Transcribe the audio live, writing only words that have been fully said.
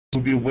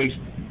would be a waste.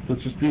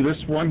 Let's just do this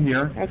one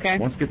here. Okay.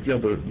 Let's get the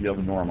other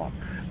neuron on.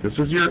 This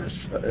is your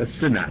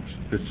synapse.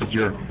 This is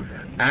your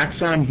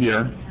axon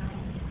here,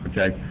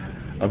 okay,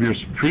 of your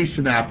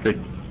presynaptic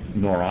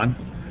neuron,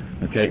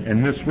 okay,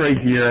 and this right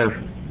here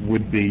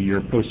would be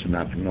your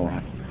postsynaptic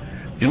neuron.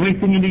 The only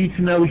thing you need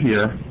to know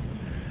here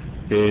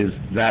is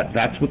that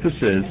that's what this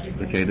is,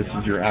 okay. This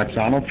is your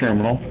axonal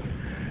terminal.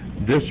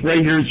 This right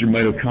here is your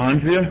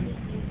mitochondria,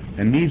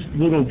 and these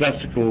little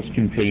vesicles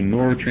contain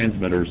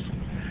neurotransmitters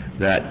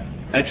that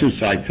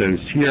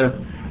exocytose here,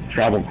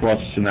 travel across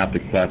the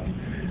synaptic cleft,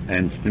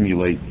 and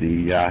stimulate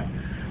the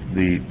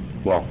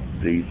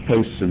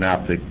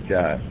postsynaptic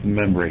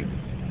membrane.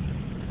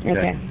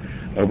 Okay.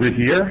 Over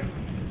here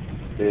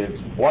is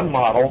one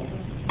model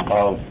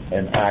of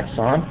an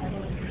axon.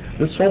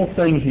 This whole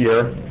thing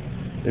here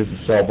is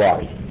a cell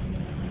body.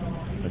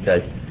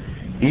 Okay.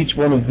 Each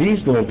one of these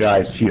little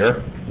guys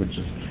here, which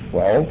is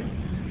 12,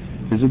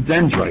 is a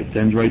dendrite,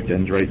 dendrite,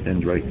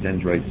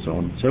 so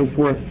on and so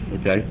forth.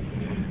 Okay.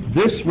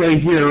 This right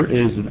here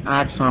is an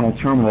axonal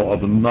terminal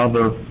of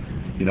another,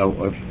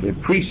 a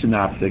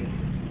presynaptic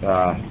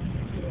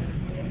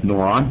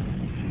neuron.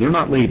 They're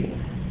not labeled.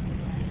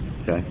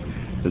 Okay.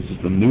 This is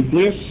the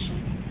nucleus.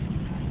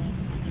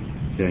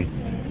 Okay.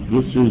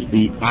 This is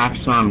the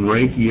axon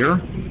right here.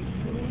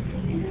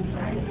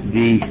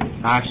 The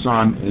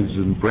axon is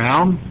in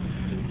brown.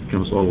 It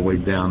comes all the way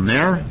down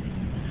there.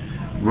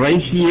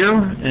 Right here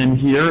and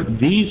here,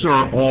 these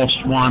are all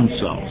Schwann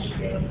cells.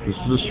 This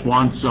is the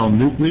Schwann cell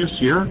nucleus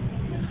here.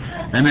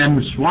 And then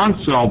the Schwann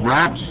cell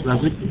wraps,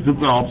 as it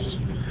develops,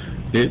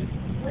 it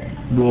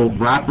will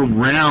wrap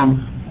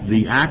around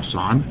the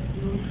axon.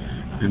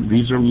 And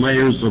these are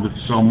layers of its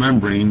cell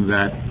membrane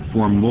that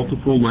form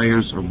multiple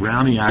layers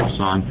around the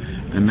axon,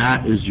 and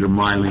that is your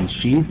myelin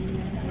sheath.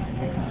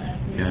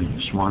 And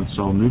Schwann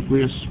cell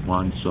nucleus,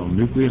 Schwann cell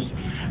nucleus.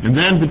 And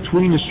then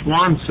between the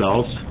Schwann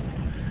cells,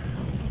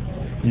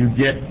 you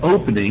get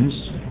openings,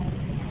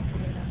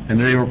 and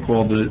they are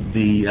called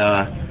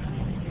the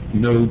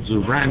nodes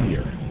of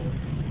Ranvier.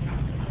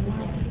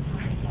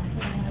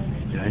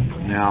 Okay.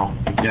 Now,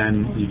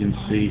 again, you can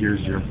see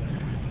here's your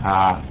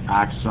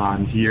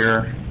axon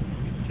here.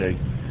 Okay.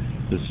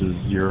 This is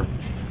your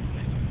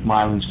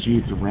myelin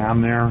sheath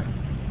around there.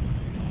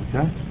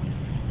 Okay.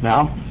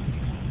 Now,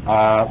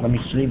 let me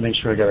see, make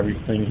sure I got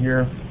everything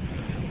here.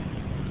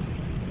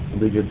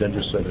 Big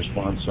dendrocyte or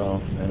Schwann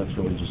cell, and it's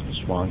really just the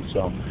Schwann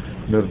cell.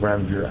 Node of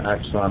Ranvier,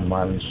 axon,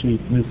 myelin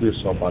sheath, nucleus,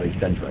 cell body,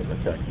 dendrite.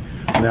 Okay.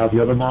 Now the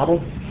other model,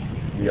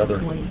 the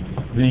other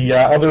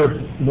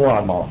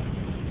neuron model.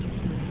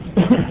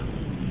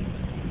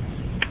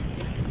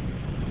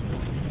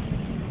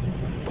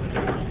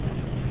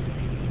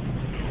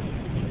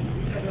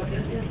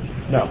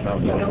 No.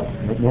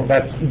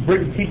 That's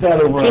keep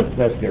that over.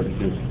 That's there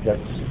because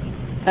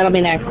that'll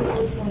be next.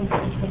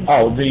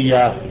 Oh,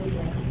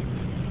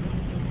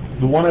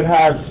 the one that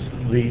has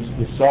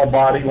the cell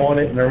body on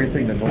it and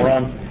everything, the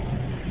neuron.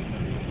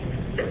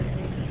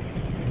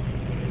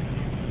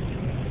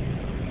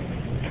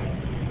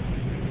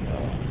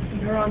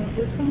 Neuron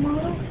system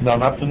model? No,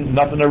 not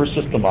the nervous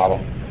system model.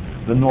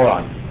 The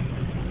neuron.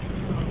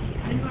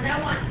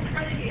 That one in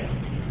front of you.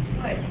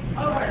 Wait,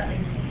 over.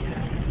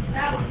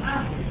 That one.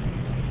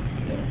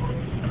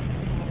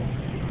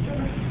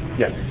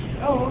 Yes.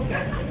 Oh,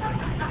 okay.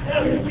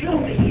 So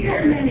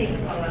many.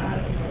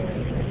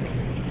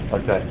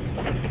 Okay.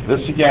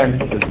 This again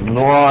is the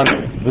neuron.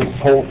 This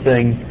whole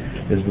thing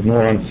is the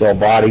neuron cell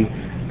body.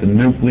 The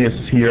nucleus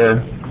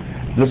here.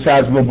 This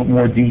has a little bit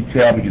more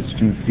detail because you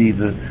can see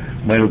the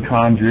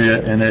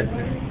mitochondria in it.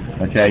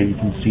 Okay, you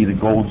can see the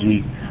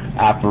Golgi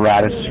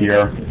apparatus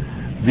here.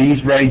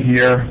 These right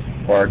here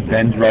are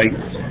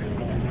dendrites.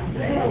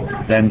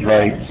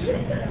 Dendrites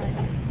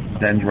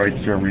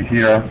over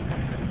here.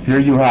 Here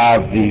you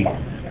have the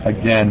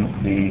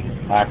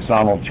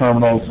axonal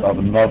terminals of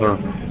another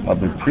of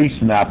the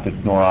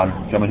presynaptic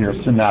neuron coming here,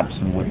 synapse,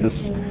 and with this,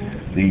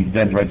 the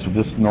dendrites of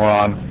this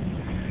neuron.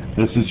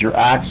 This is your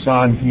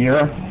axon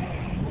here.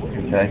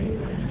 Okay.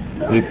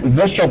 The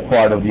initial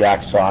part of the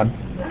axon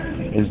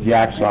is the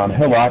axon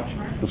hillock.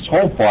 This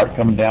whole part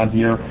coming down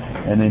here,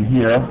 and then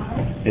here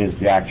is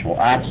the actual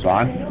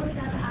axon.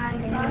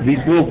 These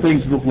little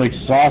things look like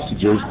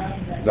sausages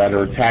that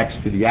are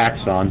attached to the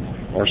axon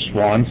are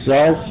Schwann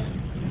cells.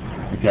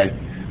 Okay.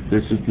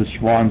 This is the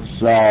Schwann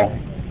cell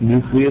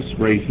nucleus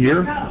right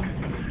here.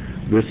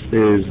 This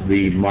is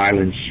the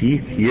myelin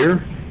sheath here.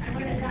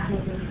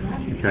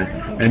 Okay.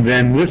 And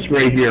then this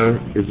right here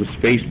is the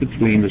space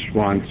between the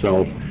Schwann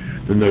cells,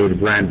 the node of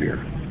Ranvier.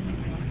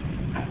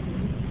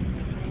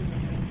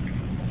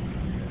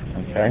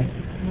 Okay.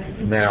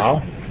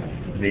 Now,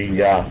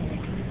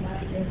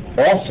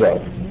 also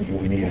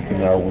what we needed to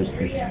know was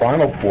the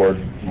spinal cord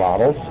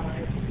models.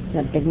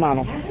 The big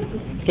model.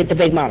 Get the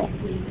big model.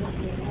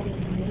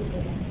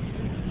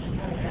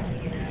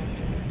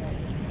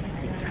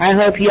 I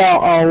hope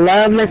y'all all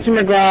love Mr.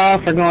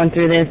 McGraw for going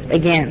through this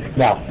again.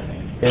 Now,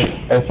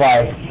 if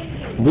I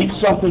leave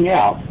something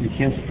out, you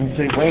can't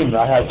say, wait a minute,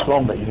 I had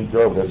film that you didn't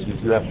go over this. You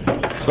see that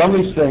some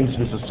of these things,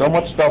 this is so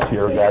much stuff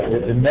here that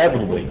it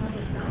inevitably,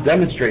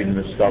 demonstrating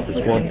this stuff is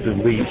going to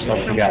leave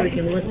something out. We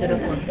can lift it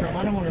up on top.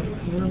 I don't want to, I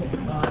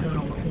don't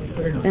know.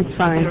 Put it on. It's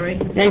fine. All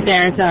right? Right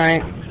there, it's all right.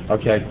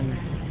 Okay.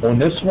 On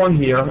this one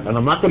here, and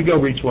I'm not going to go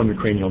over each one of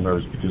the cranial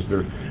nerves because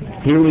they're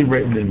clearly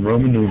written in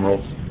Roman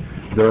numerals.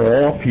 They're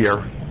all up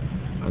here,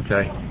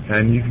 okay?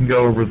 And you can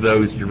go over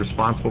those. You're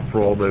responsible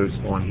for all those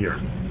on here,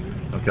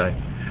 okay?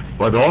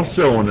 But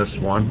also on this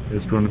one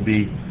is going to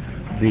be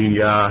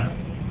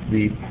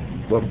the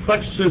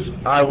plexuses.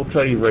 I will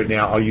tell you right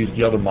now, I'll use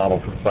the other model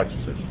for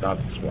plexuses, not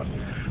this one.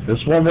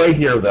 This one right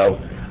here, though,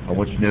 I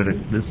want you to know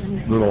that this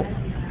little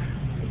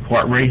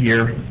part right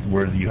here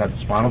where you have the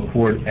spinal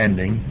cord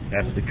ending,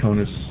 that's the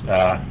conus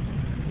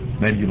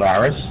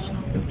medullaris,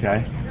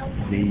 okay?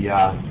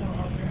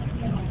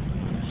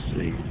 Let's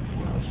see,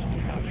 what else do we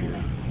have here?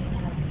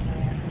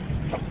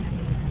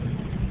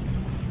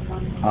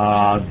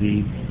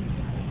 The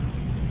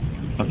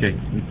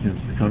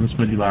conus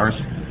medullaris.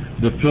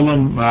 The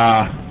filum,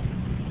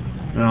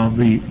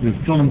 the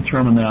filum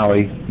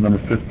terminale, number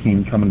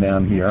 15, coming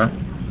down here,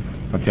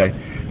 okay?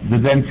 The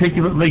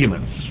denticulate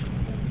ligaments.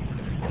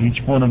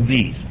 Each one of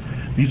these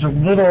are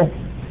little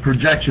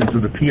projections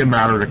of the pia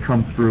mater that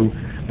come through,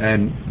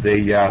 and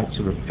they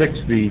sort of fix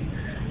the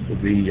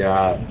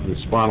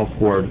spinal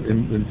cord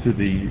into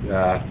the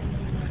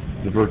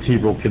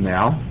vertebral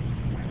canal.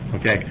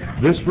 Okay,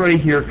 this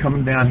right here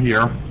coming down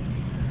here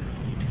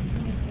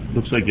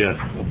looks like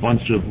a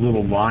bunch of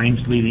little lines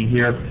leading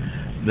here.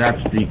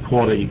 That's the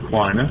cauda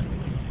equina,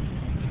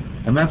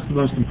 and that's the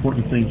most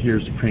important thing here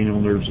is the cranial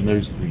nerves and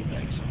those three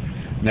things.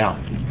 Now,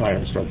 you probably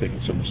have to start taking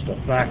some of the stuff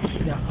back.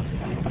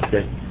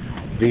 Okay.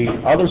 The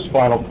other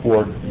spinal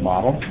cord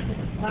model.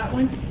 Flat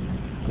one?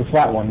 The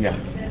flat one, yeah.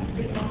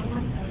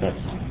 Yes.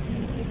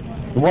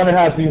 The one that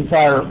has the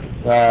entire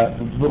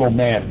little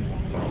man.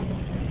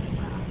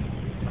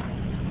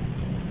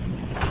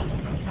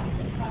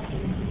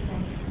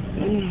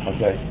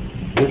 Okay.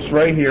 This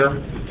right here.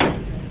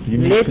 You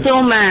need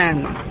Little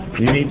man.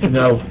 You need to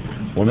know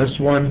on this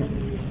one,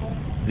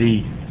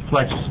 the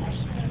plexuses.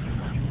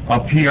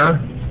 Up here,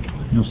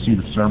 you'll see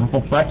the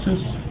cervical plexus.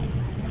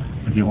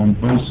 Okay, on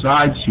both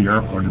sides here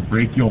are the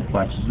brachial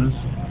plexuses.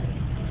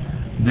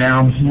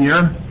 Down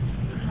here,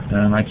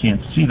 and I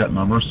can't see that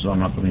number, so I'm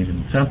not going to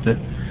even attempt it,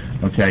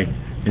 okay,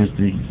 is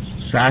the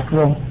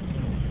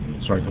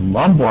the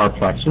lumbar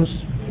plexus,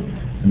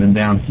 and then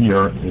down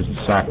here is the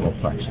sacral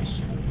plexus.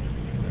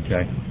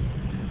 Okay?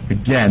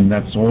 Again,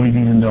 that's all you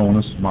need to know on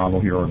this model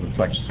here are the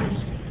plexuses.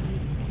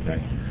 Okay?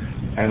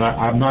 And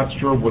I'm not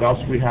sure what else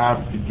we have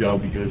to go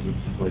because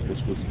it's like this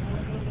was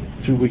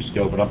 2 weeks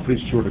ago, but I'm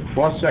pretty sure the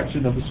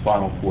cross-section of the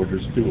spinal cord,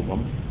 there's two of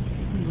them.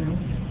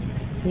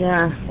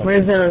 Yeah,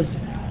 where's those?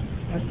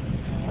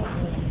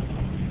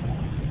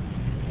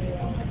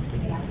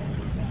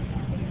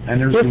 And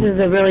there's This is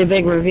a really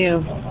big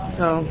review,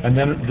 so. and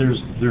then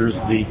there's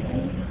the...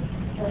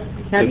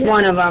 That's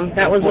one of them.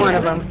 That was one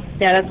of them.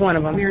 Yeah, that's one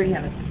of them. We already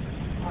have it.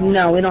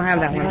 No, we don't have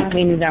that one.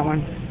 We need that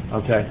one.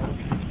 Okay.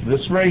 This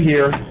right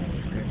here,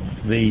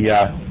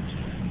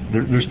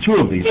 there's two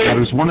of these. Now,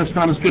 there's one that's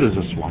not as good as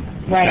this one.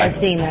 Right, okay? I've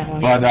seen that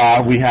one. But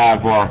we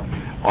have our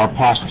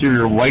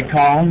posterior white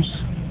columns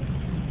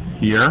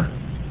here,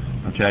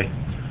 okay?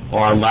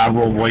 Our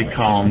lateral white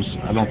columns,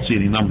 I don't see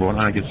any number on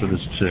it, I guess it is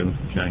two,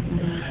 okay?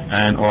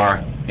 And our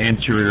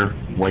anterior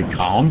white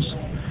columns.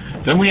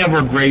 Then we have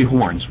our gray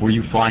horns, where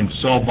you find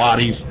cell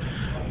bodies,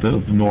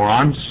 the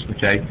neurons,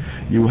 okay?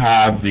 You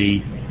have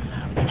the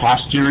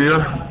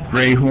posterior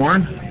gray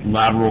horn,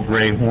 lateral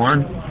gray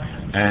horn,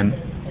 and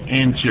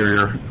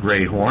anterior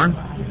gray horn.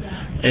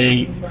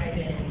 A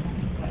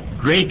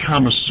gray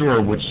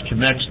commissure, which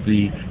connects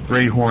the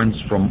gray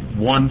horns from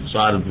one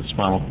side of the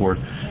spinal cord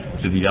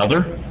to the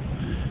other,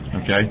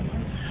 okay?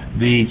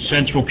 The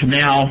central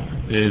canal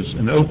is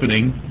an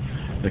opening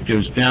that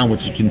goes down,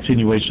 which is a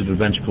continuation of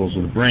the ventricles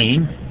of the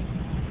brain,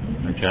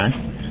 okay?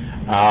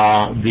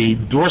 The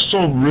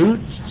dorsal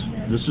root,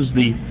 this is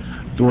the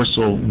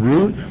dorsal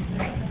root,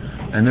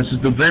 and this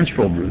is the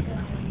ventral root,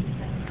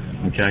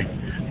 okay?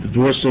 The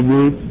dorsal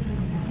root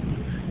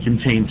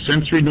contains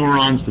sensory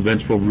neurons, the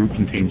ventral root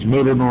contains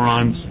motor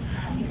neurons,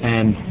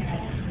 and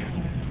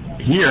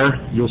here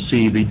you'll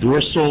see the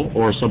dorsal,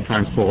 or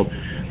sometimes called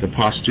the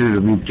posterior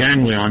root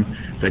ganglion,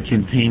 that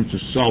contains the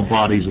cell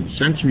bodies of the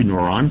sensory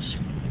neurons.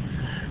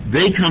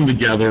 They come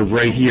together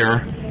right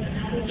here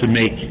to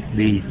make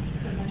the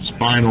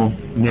spinal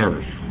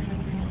nerve.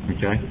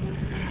 Okay?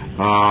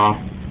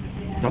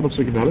 That looks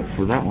like about it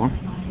for that one.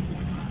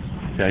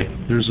 Okay.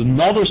 There's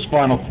another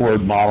spinal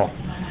cord model.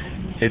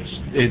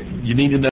 You need to know